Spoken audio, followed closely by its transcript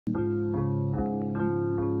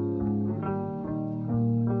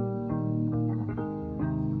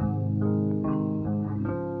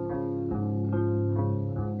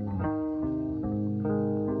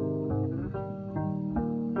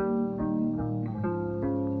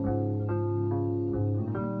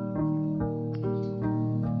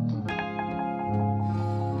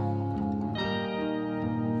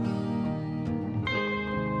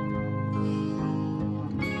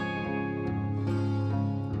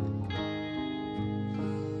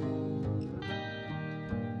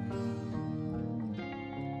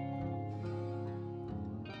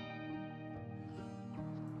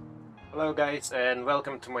Hello guys, and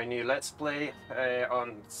welcome to my new Let's Play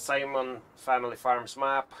on Simon Family Farms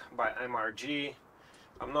map by MRG.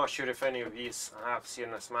 I'm not sure if any of you have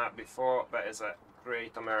seen this map before, but it's a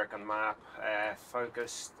great American map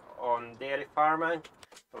focused on dairy farming.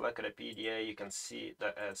 If you look at the PDA, you can see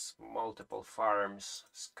that there's multiple farms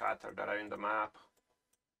scattered around the map.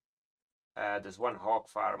 There's one hog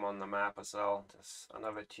farm on the map as well. There's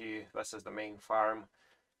another two. This is the main farm.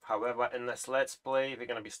 However, in this Let's Play, we're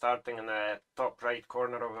going to be starting in the top right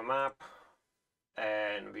corner of the map,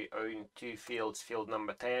 and we own two fields, field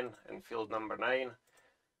number 10 and field number 9.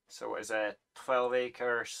 So it's 12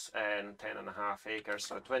 acres and 10.5 acres,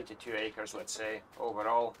 so 22 acres, let's say,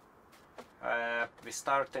 overall. We're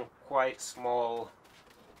starting quite small.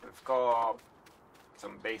 We've got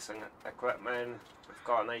some basic equipment. We've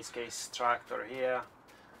got a nice case tractor here.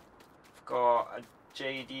 We've got a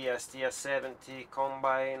JD STS70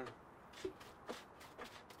 combine,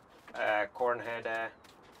 corn header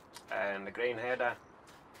and the grain header.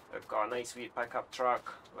 We've got a nice wheat pickup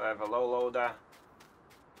truck with a low loader.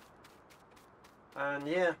 And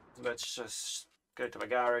yeah, let's just go to the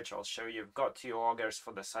garage. I'll show you. We've got two augers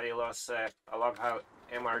for the silos. I love how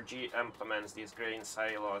MRG implements these grain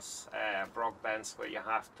silos, brock bins, where you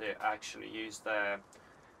have to actually use the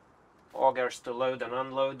augers to load and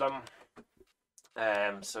unload them.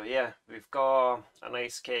 So yeah, we've got a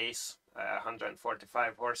nice case,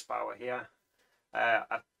 145 horsepower here.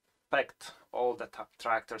 I picked all the top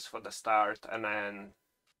tractors for the start, and then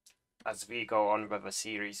as we go on with the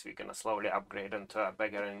series, we're gonna slowly upgrade into a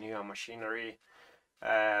bigger and newer machinery.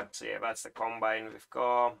 So yeah, that's the combine we've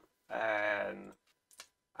got, and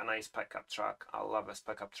a nice pickup truck. I love this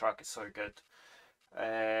pickup truck, it's so good.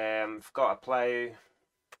 We've got a plough.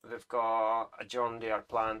 We've got a John Deere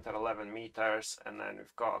planter 11 meters, and then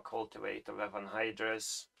we've got a cultivator with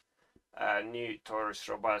anhydrous, a new Taurus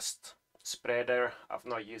Robust spreader. I've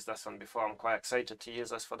not used this one before. I'm quite excited to use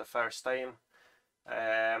this for the first time.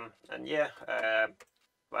 And yeah,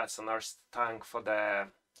 that's a nurse tank for the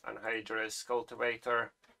anhydrous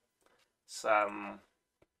cultivator, some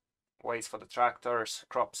weights for the tractors,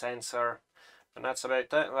 crop sensor. And that's about it.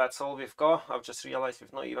 That's all we've got. I've just realised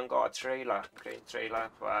we've not even got a trailer, grain trailer.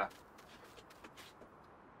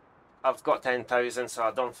 I've got 10,000, so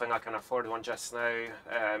I don't think I can afford one just now.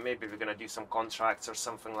 Maybe we're going to do some contracts or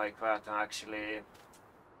something like that and actually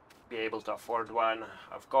be able to afford one.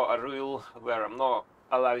 I've got a rule where I'm not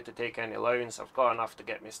allowed to take any loans. I've got enough to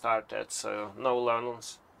get me started, so no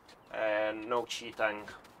loans and no cheating.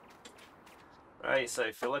 Right, so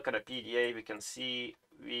if you look at the PDA, we can see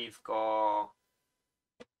we've got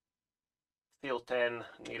field 10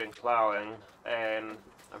 nearing ploughing, and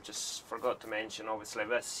I've just forgot to mention, obviously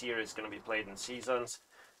this series is going to be played in seasons,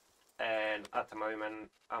 and at the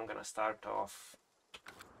moment I'm going to start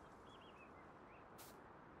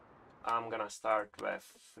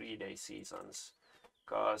with 3-day seasons,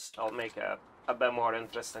 because I'll make it a bit more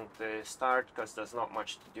interesting to start, because there's not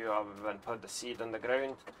much to do other than put the seed in the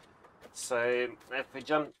ground. So if we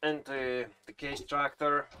jump into the case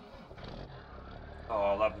tractor, oh,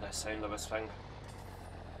 I love the sound of this thing.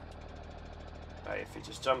 Right, if you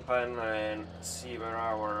just jump in and see where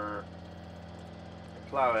our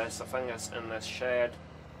plough is, I think it's in this shed.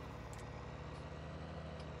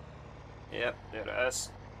 Yep, there it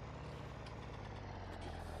is.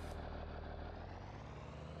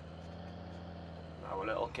 Our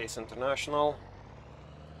little Case International.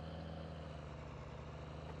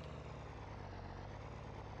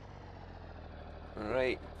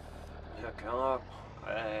 Right, hook up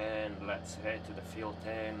and let's head to the field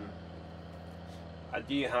 10. I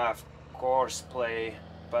do have course play,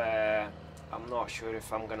 but I'm not sure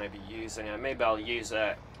if I'm going to be using it. Maybe I'll use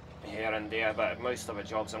it here and there, but most of the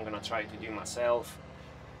jobs I'm going to try to do myself.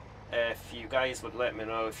 If you guys would let me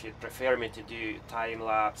know if you'd prefer me to do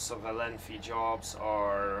time-lapse of the lengthy jobs,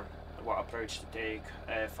 or what approach to take,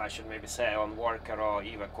 if I should maybe set it on worker or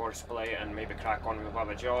either course play and maybe crack on with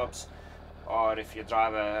other jobs, or if you'd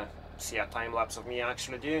rather see a time lapse of me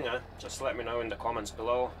actually doing it, just let me know in the comments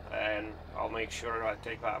below, and I'll make sure I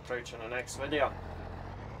take that approach in the next video.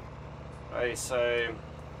 Right, so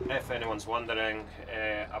if anyone's wondering,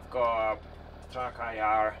 I've got a track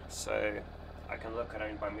IR, so I can look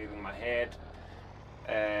around by moving my head,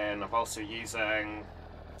 and I'm also using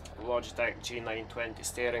Logitech G920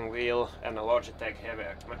 steering wheel and a Logitech heavy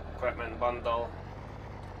equipment bundle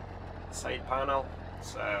side panel,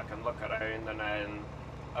 so I can look around, and then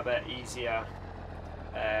a bit easier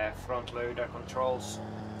front loader controls.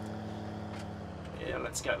 Yeah,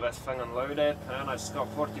 let's get this thing unloaded, and it's got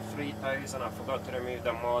 43,000. I forgot to remove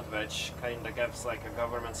the mod, which kind of gives like a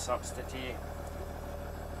government subsidy,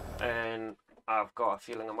 and I've got a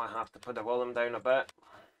feeling I might have to put the volume down a bit.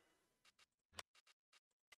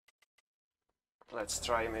 Let's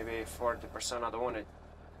try maybe 40%. I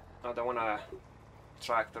don't want a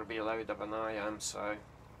tractor be louder than I am, so.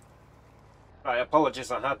 Right,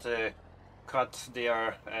 apologies, I had to cut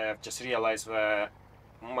there. Just realised that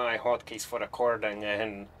my hotkeys for recording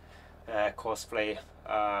and cosplay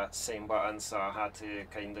same button, so I had to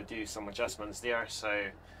kind of do some adjustments there, so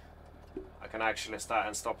I can actually start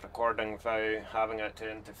and stop recording without having it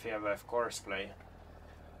to interfere with cosplay.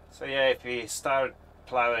 So yeah, if we start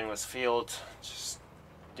ploughing this field, just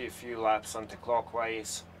do a few laps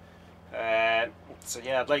anti-clockwise. So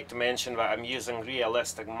yeah, I'd like to mention that I'm using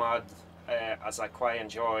realistic mud as I quite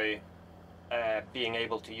enjoy being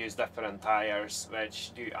able to use different tires,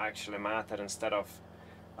 which do actually matter, instead of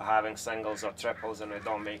having singles or triples and it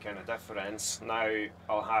don't make any difference. Now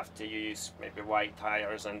I'll have to use maybe wide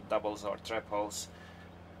tires and doubles or triples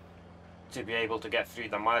to be able to get through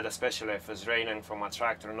the mud, especially if it's raining, for my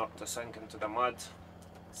tractor not to sink into the mud.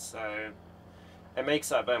 So it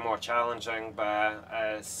makes it a bit more challenging, but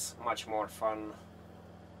it's much more fun.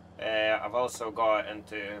 I've also got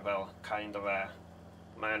into, well, kind of a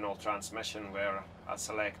manual transmission where I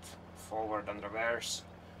select forward and reverse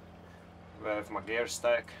with my gear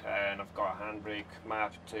stick, and I've got a handbrake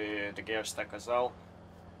mapped to the gear stick as well.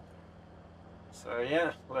 So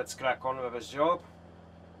yeah, let's crack on with this job.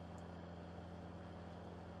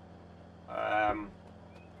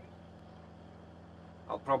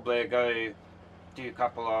 I'll probably go do a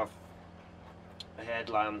couple of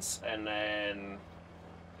headlands and then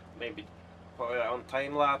maybe put it on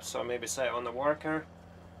time lapse, or maybe set it on the worker.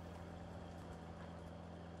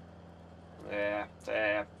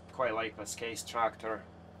 Yeah, quite like this case tractor.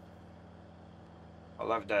 I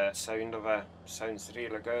love the sound of it. Sounds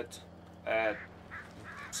really good,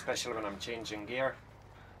 especially when I'm changing gear.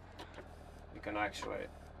 You can actually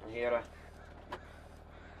hear it.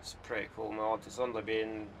 It's a pretty cool mod. It's only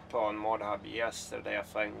been put on Mod Hub yesterday, I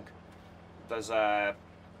think. There's a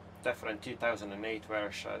different 2008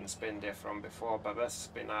 version's been there from before, but this has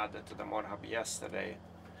been added to the Mod Hub yesterday.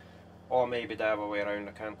 Or maybe the other way around,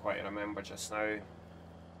 I can't quite remember just now.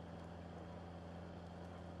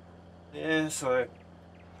 Yeah, so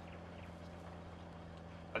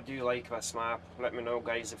I do like this map. Let me know,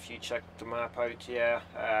 guys, if you checked the map out here.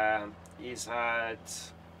 He's had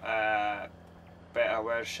a better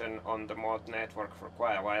version on the mod network for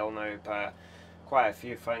quite a while now, but quite a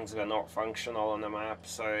few things were not functional on the map,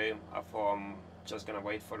 so I thought I'm just gonna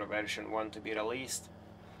wait for the version 1 to be released.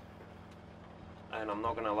 And I'm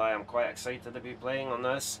not gonna lie, I'm quite excited to be playing on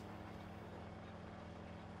this.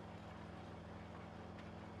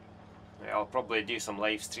 Yeah, I'll probably do some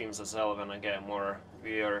live streams as well when I get more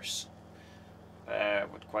viewers.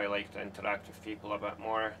 Would quite like to interact with people a bit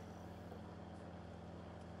more.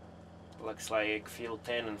 Looks like field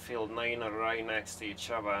 10 and field 9 are right next to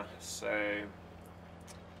each other, so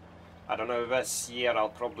I don't know, this year I'll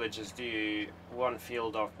probably just do one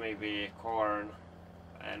field of maybe corn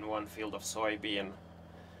and one field of soybean,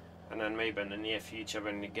 and then maybe in the near future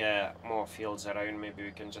when we get more fields around, maybe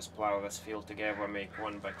we can just plough this field together and make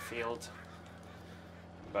one big field.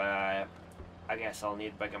 But I guess I'll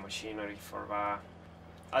need bigger machinery for that.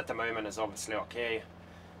 At the moment it's obviously okay.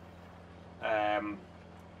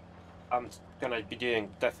 I'm gonna be doing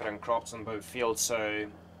different crops on both fields, so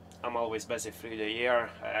I'm always busy through the year.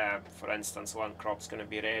 For instance, one crop's gonna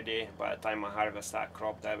be ready. By the time I harvest that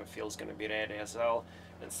crop, the other field's gonna be ready as well,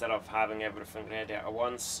 instead of having everything ready at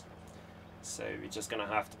once. So we're just gonna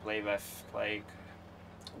have to play with like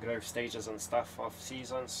growth stages and stuff of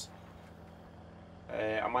seasons.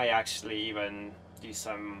 I might actually even do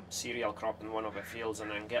some cereal crop in one of the fields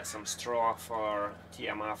and then get some straw for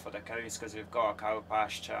TMR for the cows, because we've got a cow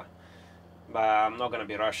pasture. But I'm not going to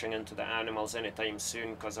be rushing into the animals anytime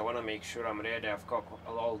soon, because I want to make sure I'm ready. I've got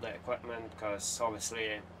all the equipment, because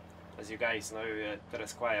obviously, as you guys know, there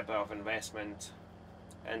is quite a bit of investment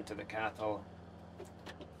into the cattle.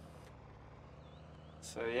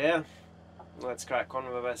 So yeah, let's crack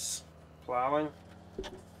on with this ploughing.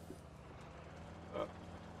 Oh,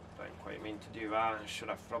 didn't quite mean to do that. I should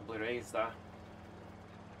have probably raised that.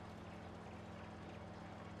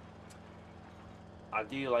 I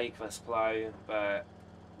do like this plough, but at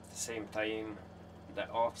the same time the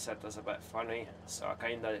offset is a bit funny, so I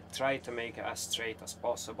kind of try to make it as straight as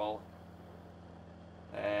possible.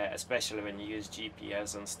 Especially when you use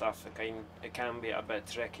GPS and stuff, it can be a bit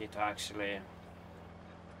tricky to actually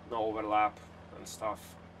not overlap and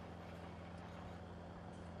stuff.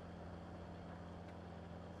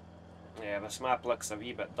 Yeah, this map looks a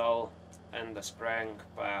wee bit dull in the spring,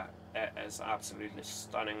 but it is absolutely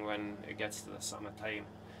stunning when it gets to the summertime.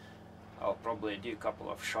 I'll probably do a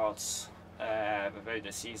couple of shots without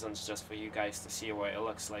the seasons just for you guys to see what it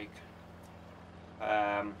looks like.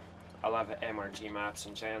 I love MRG maps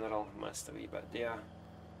in general, missed a wee bit there.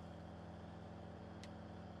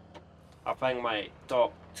 I think my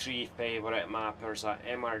top 3 favourite mappers are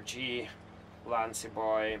MRG, Lancy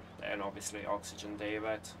Boy, and obviously Oxygen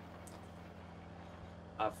David.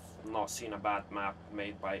 I've not seen a bad map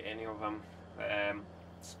made by any of them,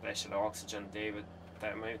 especially Oxygen David.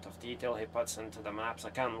 The amount of detail he puts into the maps, I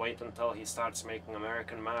can't wait until he starts making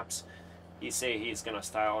American maps. He say he's gonna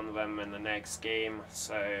start on them in the next game,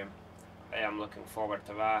 so I am looking forward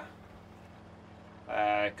to that.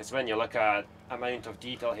 Because when you look at the amount of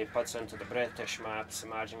detail he puts into the British maps,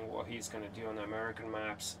 imagine what he's gonna do on the American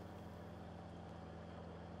maps.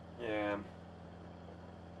 Yeah.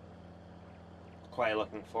 Quite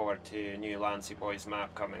looking forward to new Lancy Boys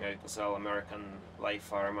map coming out as well, American live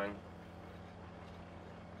farming.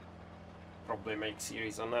 Probably make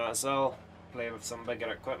series on that as well. Play with some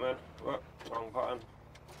bigger equipment. Whoop, wrong button.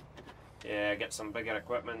 Yeah, get some bigger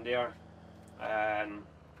equipment there. And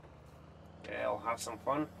yeah, I'll have some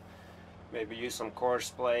fun. Maybe use some course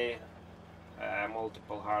play,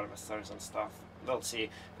 multiple harvesters and stuff. We'll see.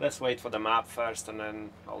 Let's wait for the map first and then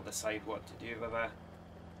I'll decide what to do with it.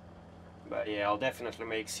 But yeah, I'll definitely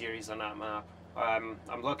make series on that map. I'm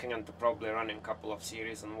looking into probably running a couple of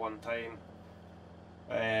series in one time.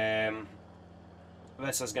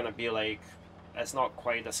 This is gonna be like, it's not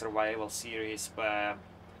quite a survival series, but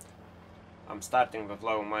I'm starting with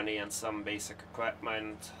low money and some basic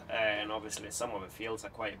equipment, and obviously some of the fields are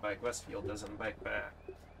quite big. This field isn't big, but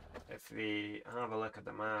if we have a look at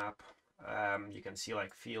the map, you can see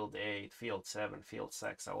like field 8, field 7, field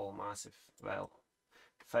 6 are all massive. Well,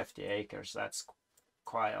 50 acres, that's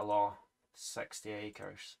quite a lot. 60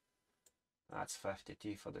 acres, that's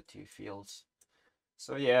 52 for the 2 fields.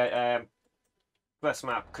 So yeah, this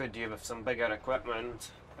map could do with some bigger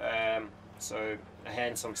equipment, so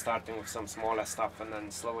hence I'm starting with some smaller stuff and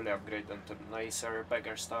then slowly upgrade into nicer,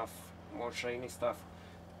 bigger stuff, more shiny stuff.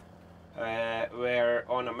 Where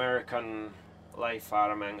on American live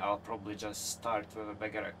farming, I'll probably just start with a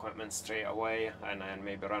bigger equipment straight away and then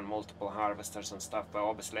maybe run multiple harvesters and stuff, but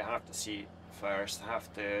obviously I have to see first,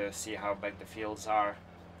 have to see how big the fields are.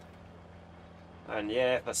 And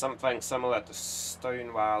yeah, if there's something similar to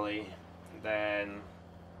Stone Valley, then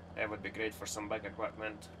it would be great for some big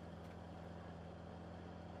equipment.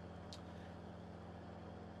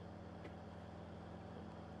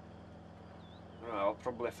 Well, I'll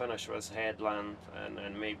probably finish with headland and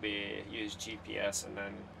then maybe use GPS and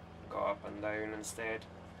then go up and down instead.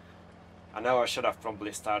 I know I should have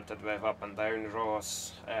probably started with up and down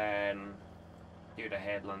rows and do the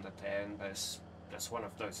headland at the end, but it's one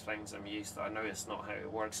of those things I'm used to. I know it's not how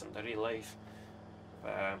it works in the real life,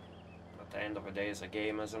 but at the end of the day it's a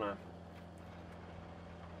game, isn't it?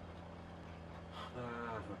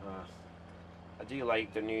 I do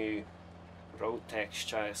like the new road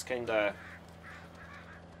texture. It's kinda,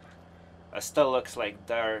 it still looks like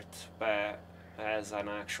dirt, but as an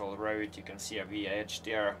actual road you can see a V-edge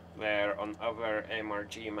there, where on other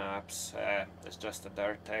MRG maps it's just a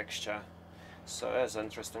dirt texture. So it's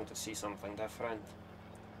interesting to see something different.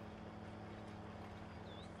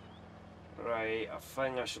 Right, I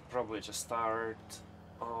think I should probably just start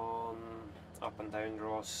on up and down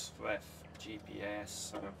rows with GPS.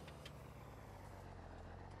 So.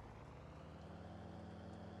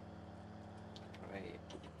 Right.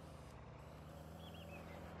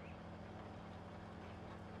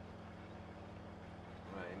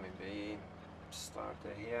 Right, maybe start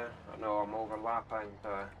it here. I know I'm overlapping,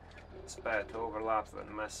 but it's better to overlap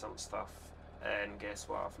than miss some stuff. And guess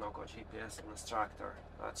what? I've not got GPS in this tractor.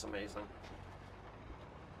 That's amazing.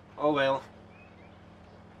 Oh well.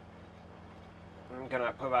 I'm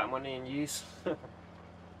gonna put that money in use.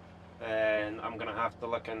 And I'm gonna have to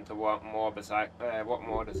look into what mod is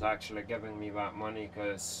actually giving me that money,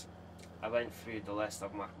 because I went through the list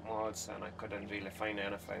of my mods and I couldn't really find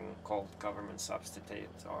anything called government substitute,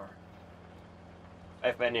 or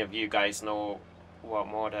if any of you guys know what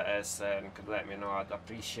mod it is, then could let me know. I'd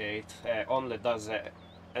appreciate. Only does it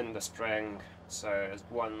in the spring, so it's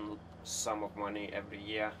one sum of money every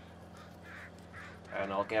year,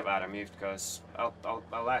 and I'll get that removed because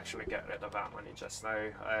I'll actually get rid of that money just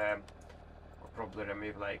now. I'll probably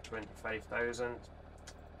remove like 25,000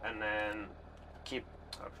 and then keep.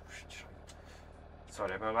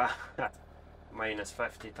 Sorry about that. Minus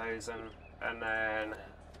 50,000, and then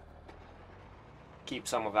keep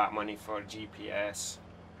some of that money for GPS.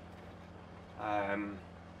 Yeah,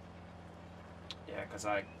 because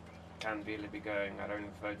I can't really be going around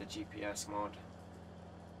without the GPS mod.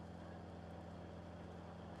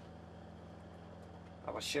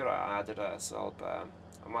 I was sure I added it as well, but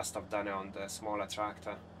I must have done it on the smaller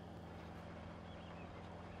tractor.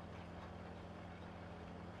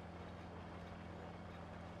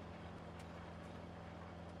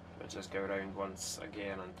 I'll just go around once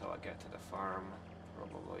again until I get to the farm,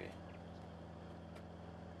 probably.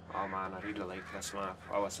 Oh man, I really like this map.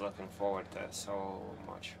 I was looking forward to it so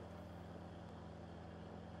much.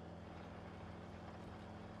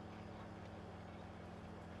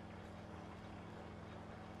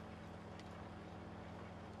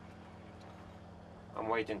 I'm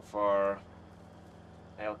waiting for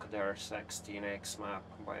Elkader 16X map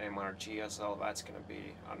by MRG as well. That's gonna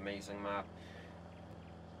be an amazing map.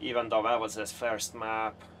 Even though that was his first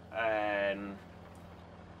map, and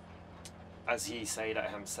as he said it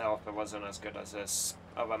himself, it wasn't as good as his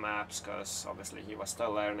other maps because obviously he was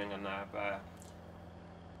still learning on that, but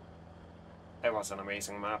it was an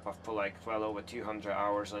amazing map. I've put like well over 200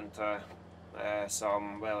 hours into so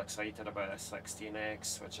I'm well excited about the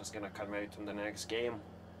 16X, which is going to come out in the next game,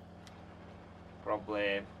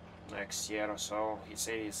 probably next year or so. He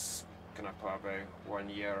says he's going to put about 1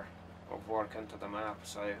 year of work into the map,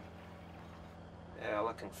 so yeah,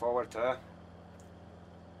 looking forward to it.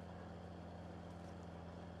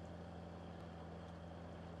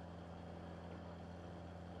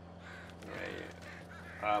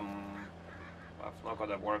 I've not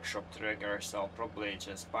got a workshop trigger, so I'll probably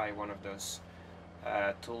just buy one of those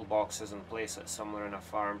toolboxes and place it somewhere in a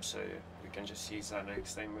farm so we can just use that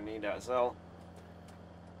next time we need it as well.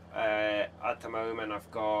 At the moment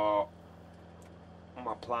I've got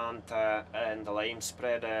my plant and the lime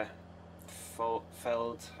spreader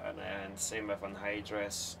filled, and then same with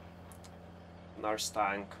anhydrous. Nurse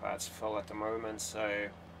tank, that's full at the moment, so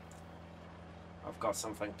I've got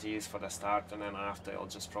something to use for the start, and then after I'll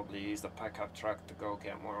just probably use the pickup truck to go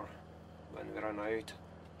get more when we run out.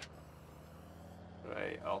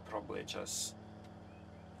 Right, I'll probably just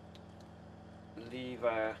leave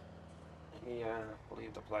here,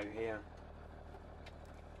 leave the plough here.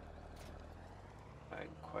 I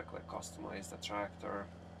quickly customize the tractor,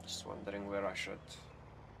 just wondering where I should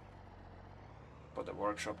put the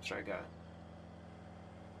workshop trigger.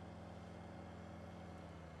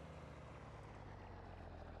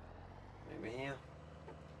 Maybe here.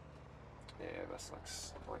 Yeah, this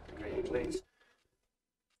looks like a great place.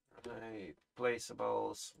 Right,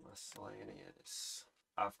 placeables, miscellaneous.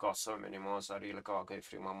 I've got so many mods, I really gotta go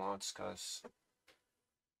through my mods because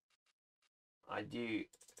I do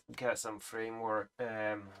get some framework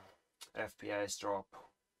FPS drop,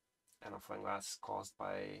 and I think that's caused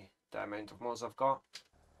by the amount of mods I've got.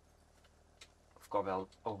 I've got well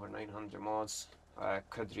over 900 mods. I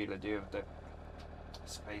could really do with the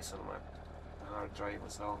space on my hard drive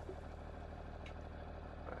as well.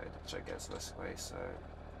 Right, the trigger's this way, so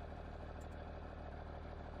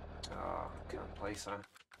can't place that.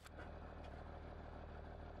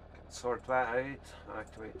 Can sort that out,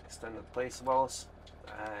 activate extended placeables,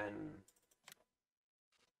 and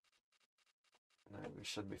now we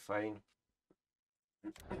should be fine.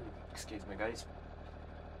 Excuse me guys.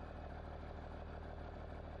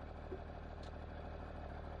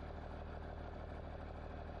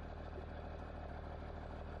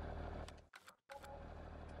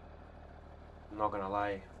 I'm not gonna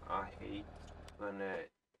lie, I hate when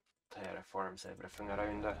it terraforms everything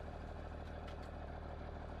around it.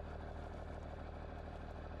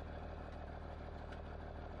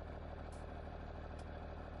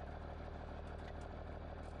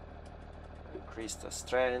 Increase the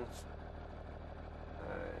strength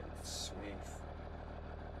and smooth.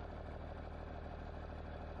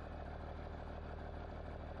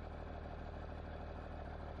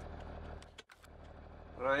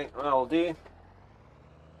 Right, that'll do.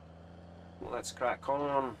 Let's crack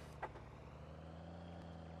on.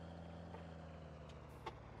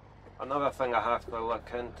 Another thing I have to look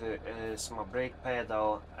into is my brake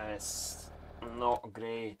pedal is not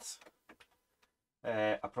great.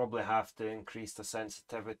 I probably have to increase the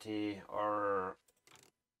sensitivity, or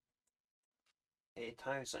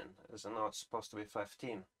 8,000, is it not supposed to be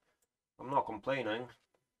 15? I'm not complaining,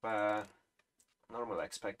 but normally I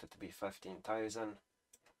expect it to be 15,000.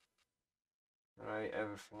 Right,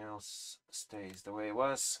 everything else stays the way it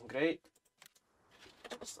was. Great.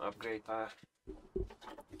 Let's upgrade that.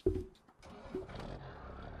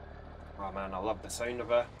 Oh man, I love the sound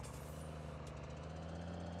of it.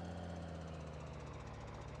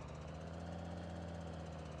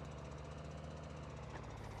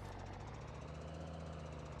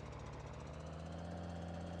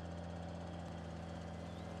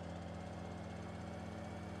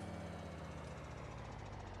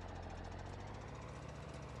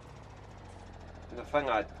 The thing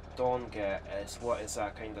I don't get is, what is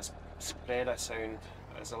that kind of spreader sound?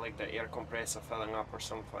 Is it like the air compressor filling up or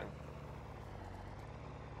something?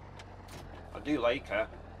 I do like it,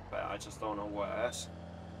 but I just don't know what it is.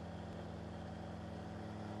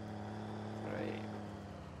 Right.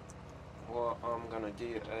 What I'm gonna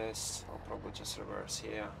do is, I'll probably just reverse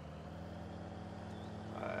here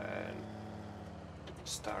and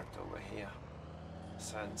start over here,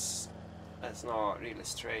 since it's not really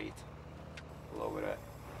straight. Lower it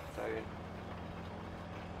down.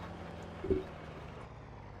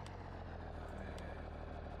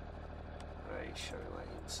 Right, show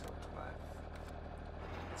lines, not bad.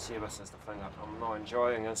 See, this is the thing I'm not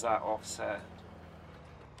enjoying, is that offset.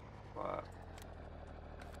 But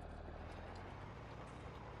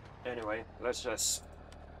anyway, let's just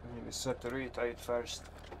maybe set the route out first.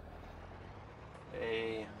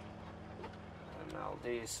 A, and I'll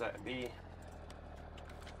do set B.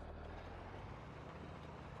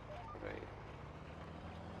 Right.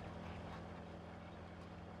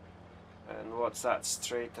 And once that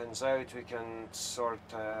straightens out, we can sort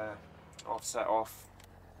offset off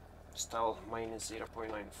still minus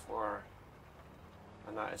 0.94,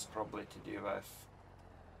 and that is probably to do with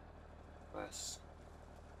this.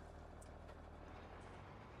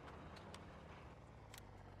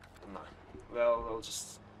 No. Well, we'll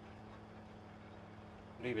just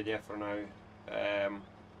leave it there for now.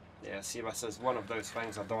 Yeah, see, this is one of those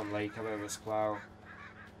things I don't like about this plough.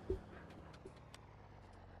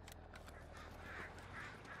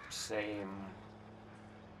 Same.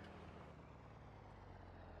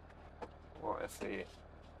 What if we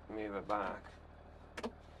move it back?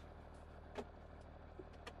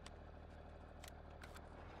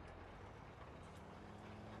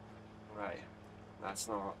 Right, that's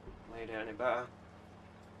not made it any better.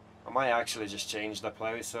 I might actually just change the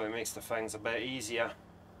plough so it makes the things a bit easier.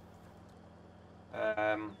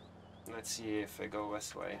 Let's see if I go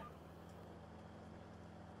this way.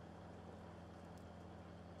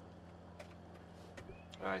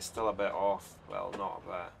 Right, still a bit off. Well, not a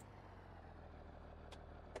bit.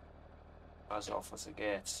 As off as it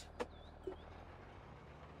gets.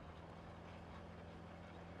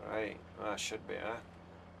 Right, that should be it.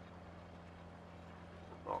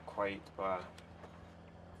 Not quite, but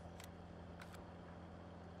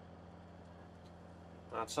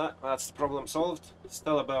that's it. That's the problem solved.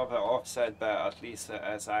 Still a bit of an offset, but at least it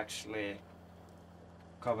is actually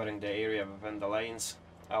covering the area within the lines.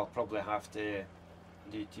 I'll probably have to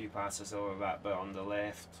do 2 passes over that bit on the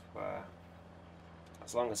left, but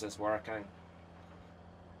as long as it's working.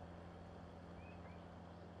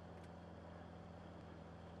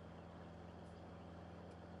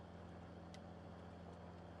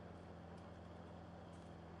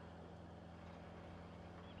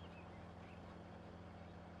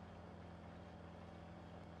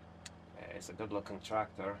 It's a good looking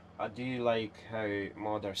tractor. I do like how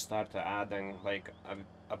modders started adding like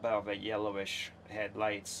a bit of a yellowish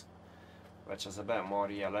headlights, which is a bit more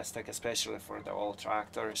realistic, especially for the old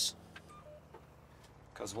tractors.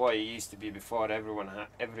 Because what it used to be before,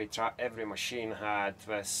 every machine had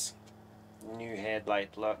this new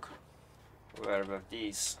headlight look, where with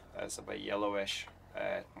these it's a bit yellowish.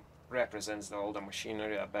 Represents the older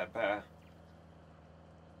machinery a bit better.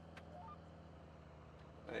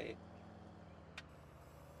 Right.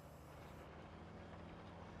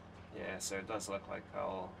 Yeah, so it does look like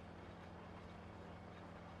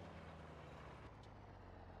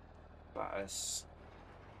that is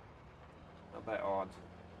a bit odd.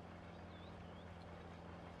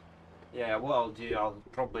 Yeah, what I'll do, I'll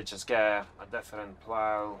probably just get a different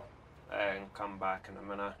plough and come back in a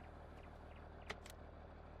minute.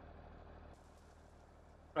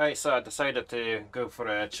 Right, so I decided to go for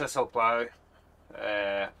a chisel plough.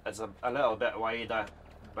 It's a little bit wider,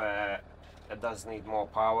 but it does need more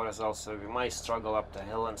power as well, so we might struggle up the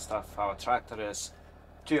hill and stuff. Our tractor is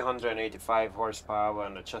 285 horsepower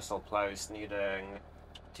and the chisel plow is needing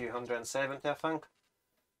 270, I think.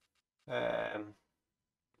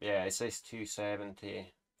 Yeah, it says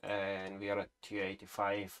 270 and we are at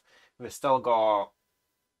 285. We still got,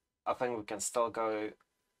 I think we can still go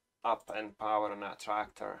up in power on that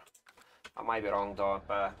tractor. I might be wrong though,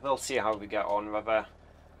 but we'll see how we get on with it.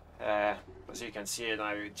 As you can see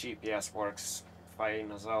now, GPS works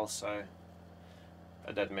fine as well, so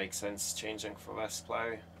it did make sense changing for this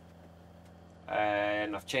plow.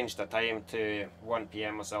 And I've changed the time to 1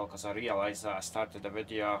 PM as well, because I realised that I started the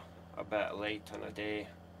video a bit late in the day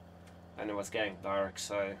and it was getting dark,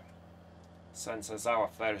 so since it's our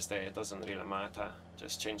Thursday it doesn't really matter,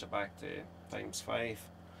 just change it back to ×5.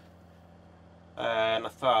 And I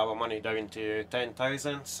thought our money down to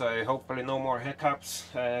 10,000, so hopefully no more hiccups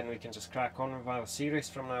and we can just crack on with our series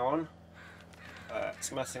from now on.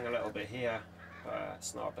 It's missing a little bit here, but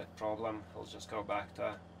it's not a big problem. We'll just go back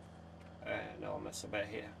to and I'll miss a bit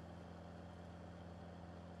here.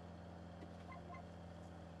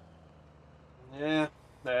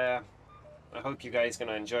 Yeah, I hope you guys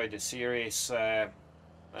gonna enjoy the series. I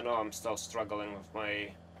know I'm still struggling with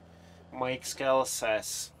my mic skills.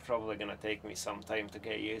 It's probably gonna take me some time to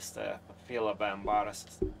get used to. I feel a bit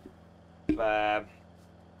embarrassed, but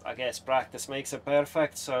I guess practice makes it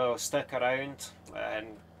perfect, so stick around and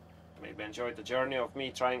maybe enjoy the journey of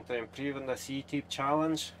me trying to improve in this YouTube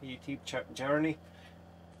challenge, journey.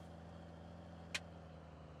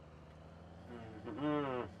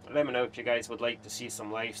 Let me know if you guys would like to see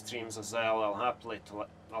some live streams as well.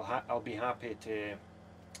 I'll be happy to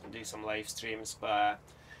do some live streams, but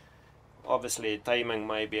obviously timing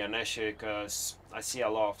might be an issue, because I see a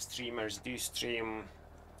lot of streamers do stream.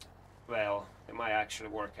 Well, it might actually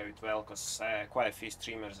work out well, because quite a few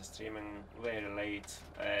streamers are streaming very late,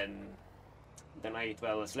 and the night,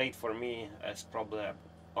 well, it's late for me, it's probably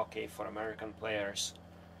okay for American players,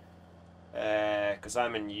 because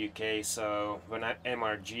I'm in UK, so when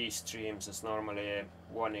MRG streams it's normally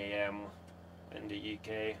 1 AM in the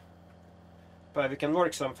UK. But we can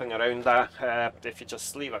work something around that. If you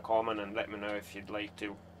just leave a comment and let me know if you'd like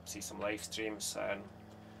to see some live streams, and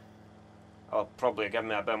I'll probably give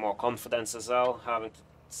me a bit more confidence as well, having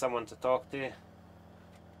someone to talk to.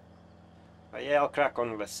 But yeah, I'll crack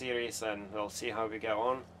on with the series and we'll see how we get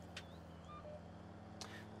on.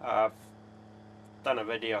 I've done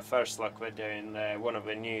a first look video in one of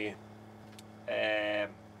the new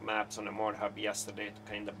maps on the mod hub yesterday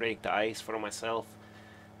to kind of break the ice for myself.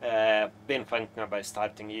 Been thinking about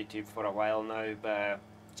starting YouTube for a while now, but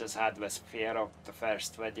just had this fear of the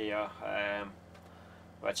first video,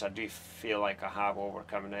 which I do feel like I have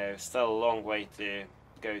overcome now. Still a long way to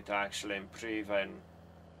go to actually improving.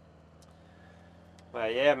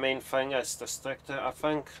 But yeah, main thing is to stick to it, I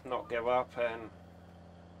think, not give up, and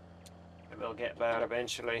it will get better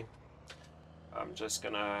eventually. I'm just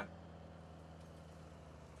gonna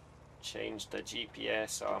change the GPS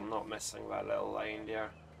so I'm not missing that little line there.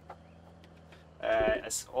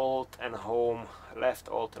 It's Alt and Home, left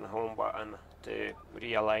Alt and Home button to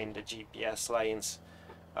realign the GPS lines.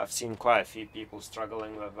 I've seen quite a few people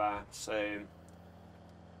struggling with that, so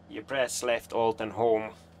you press left Alt and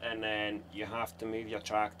Home and then you have to move your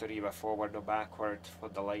tractor either forward or backward for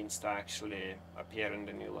the lines to actually appear in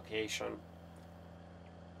the new location.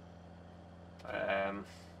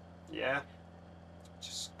 Yeah,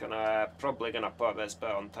 just probably gonna put this bit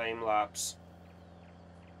on time lapse,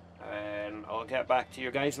 and I'll get back to you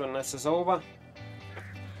guys when this is over.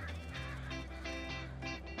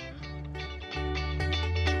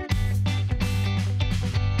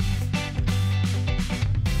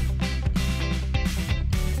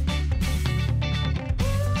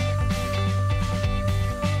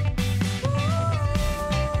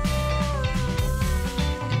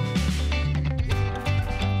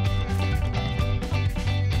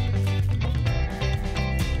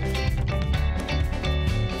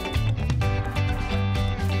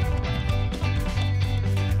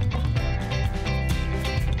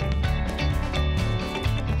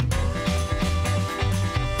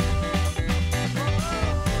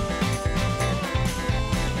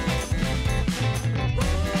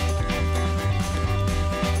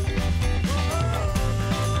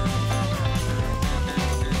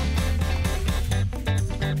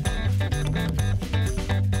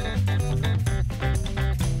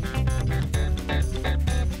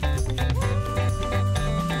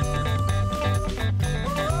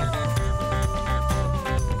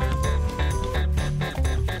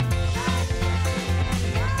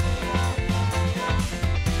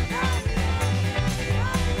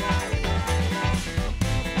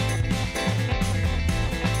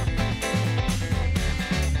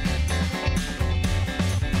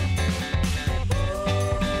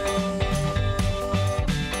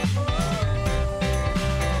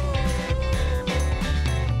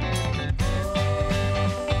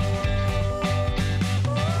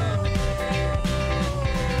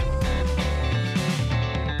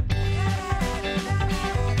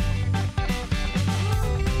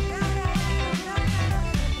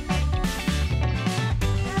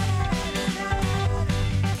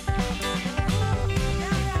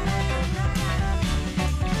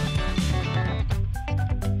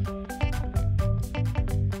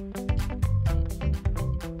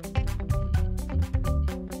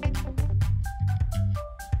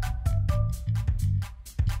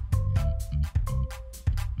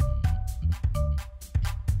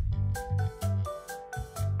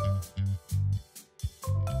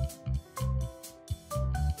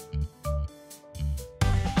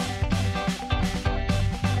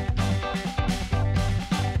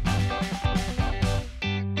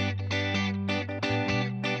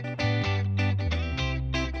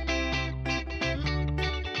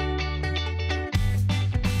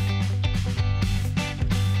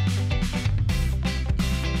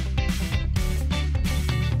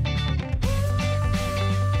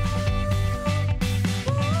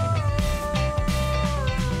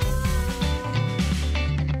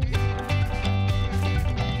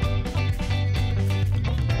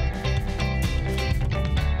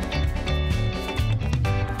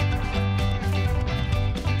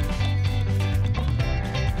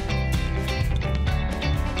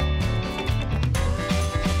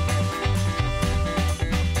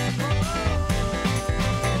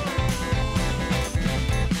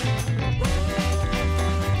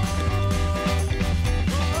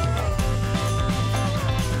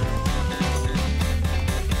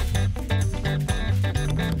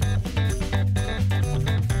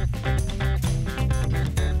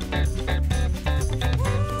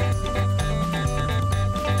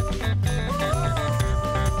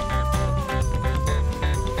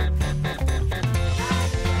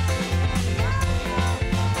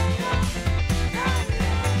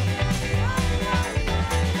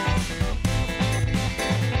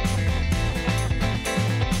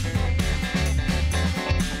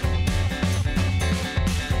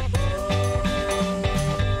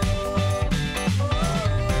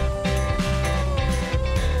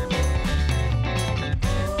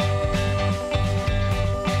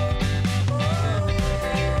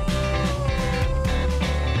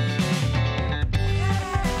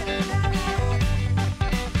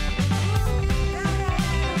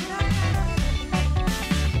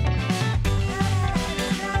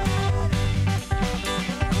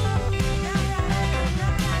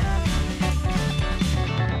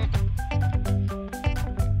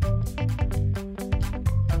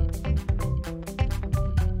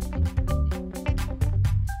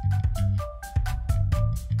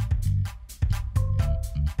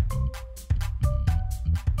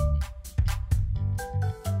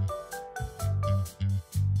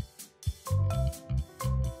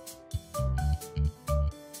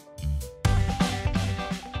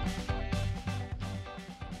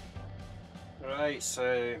 Right,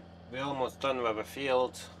 so we're almost done with the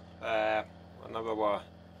field. Another what,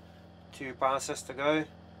 2 passes to go.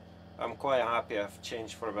 I'm quite happy I've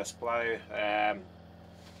changed for this plough.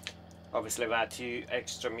 Obviously that 2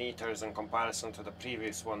 extra meters in comparison to the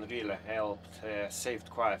previous one really helped, saved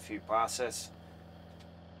quite a few passes.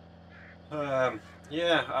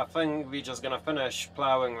 Yeah, I think we're just gonna finish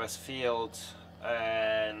ploughing this field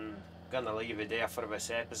and gonna leave it there for this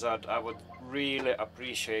episode. I would really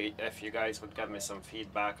appreciate if you guys would give me some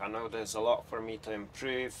feedback. I know there's a lot for me to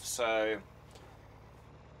improve, so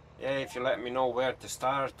yeah, if you let me know where to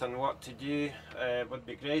start and what to do, it would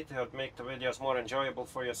be great. It would make the videos more enjoyable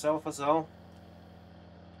for yourself as well.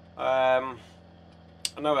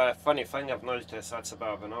 Another funny thing I've noticed, that's a bit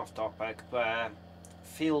of an off topic, but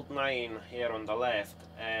field 9 here on the left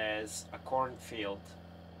is a cornfield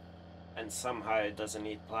and somehow it doesn't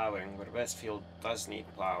need ploughing, where this field does need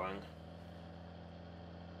ploughing,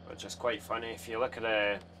 which is quite funny. If you look at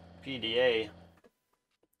a PDA,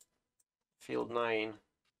 field 9,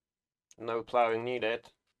 no ploughing needed,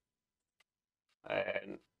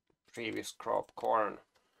 and previous crop corn.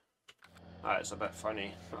 That is a bit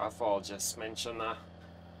funny. I thought I'll just mention that.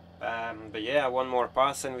 But yeah, one more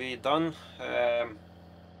pass and we're done.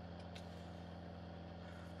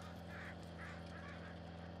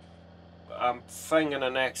 I'm thinking in the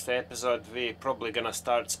next episode we're probably gonna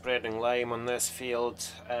start spreading lime on this field,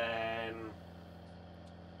 and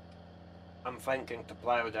I'm thinking to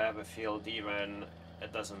plough the other field even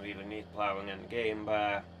it doesn't really need ploughing in game,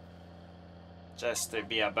 but just to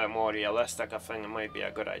be a bit more realistic I think it might be a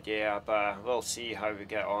good idea, but we'll see how we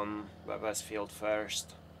get on with this field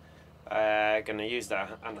first. Gonna use the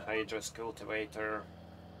anhydrous cultivator,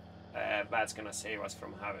 that's gonna save us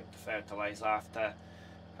from having to fertilise after.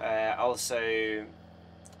 Also,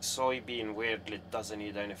 soybean weirdly doesn't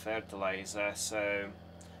need any fertilizer, so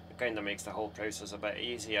it kind of makes the whole process a bit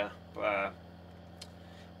easier. But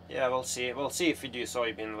yeah, we'll see. We'll see if we do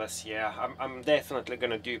soybean this year. I'm definitely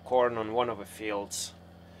gonna do corn on one of the fields,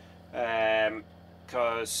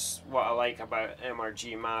 because what I like about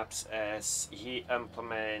MRG maps is he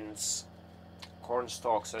implements corn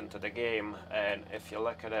stalks into the game, and if you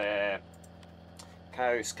look at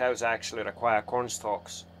cows actually require corn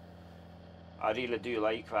stalks. I really do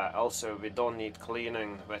like that. Also, we don't need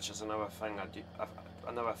cleaning, which is another thing I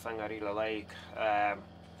really like,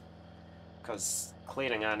 because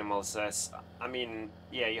cleaning animals is, I mean,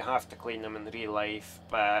 yeah, you have to clean them in real life,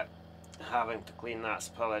 but having to clean that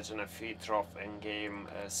spillage in a feed trough in game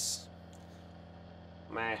is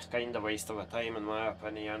kind of waste of a time in my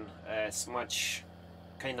opinion. It's much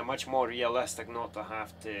more realistic not to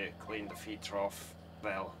have to clean the feed trough.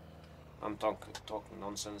 Well, I'm talking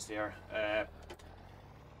nonsense there.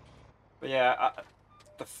 But yeah,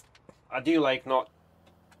 I do like not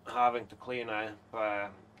having to clean it,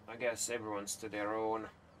 but I guess everyone's to their own.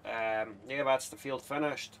 Yeah, that's the field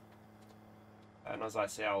finished. And as I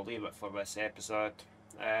say, I'll leave it for this episode.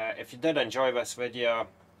 If you did enjoy this video,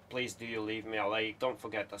 please do leave me a like. Don't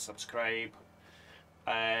forget to subscribe.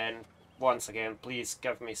 And once again, please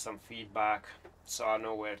give me some feedback so I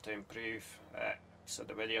know where to improve. So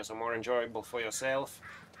the videos are more enjoyable for yourself.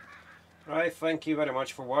 Right, thank you very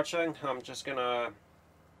much for watching. I'm just gonna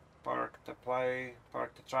park the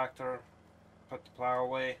tractor, put the plough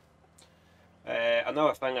away.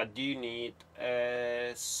 Another thing I do need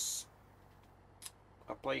is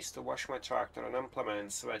a place to wash my tractor and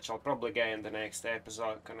implements, which I'll probably get in the next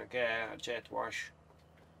episode. Gonna get a jet wash.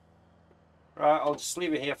 Right, I'll just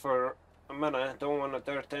leave it here for a minute. Don't want a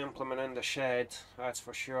dirty implement in the shed, that's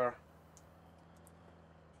for sure.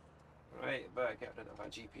 Right, better get rid of our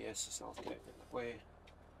GPS itself getting in the way.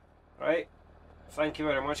 Right, thank you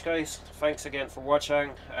very much guys. Thanks again for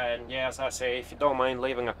watching, and yeah, as I say, if you don't mind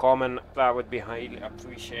leaving a comment, that would be highly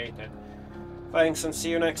appreciated. Thanks and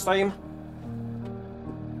see you next time.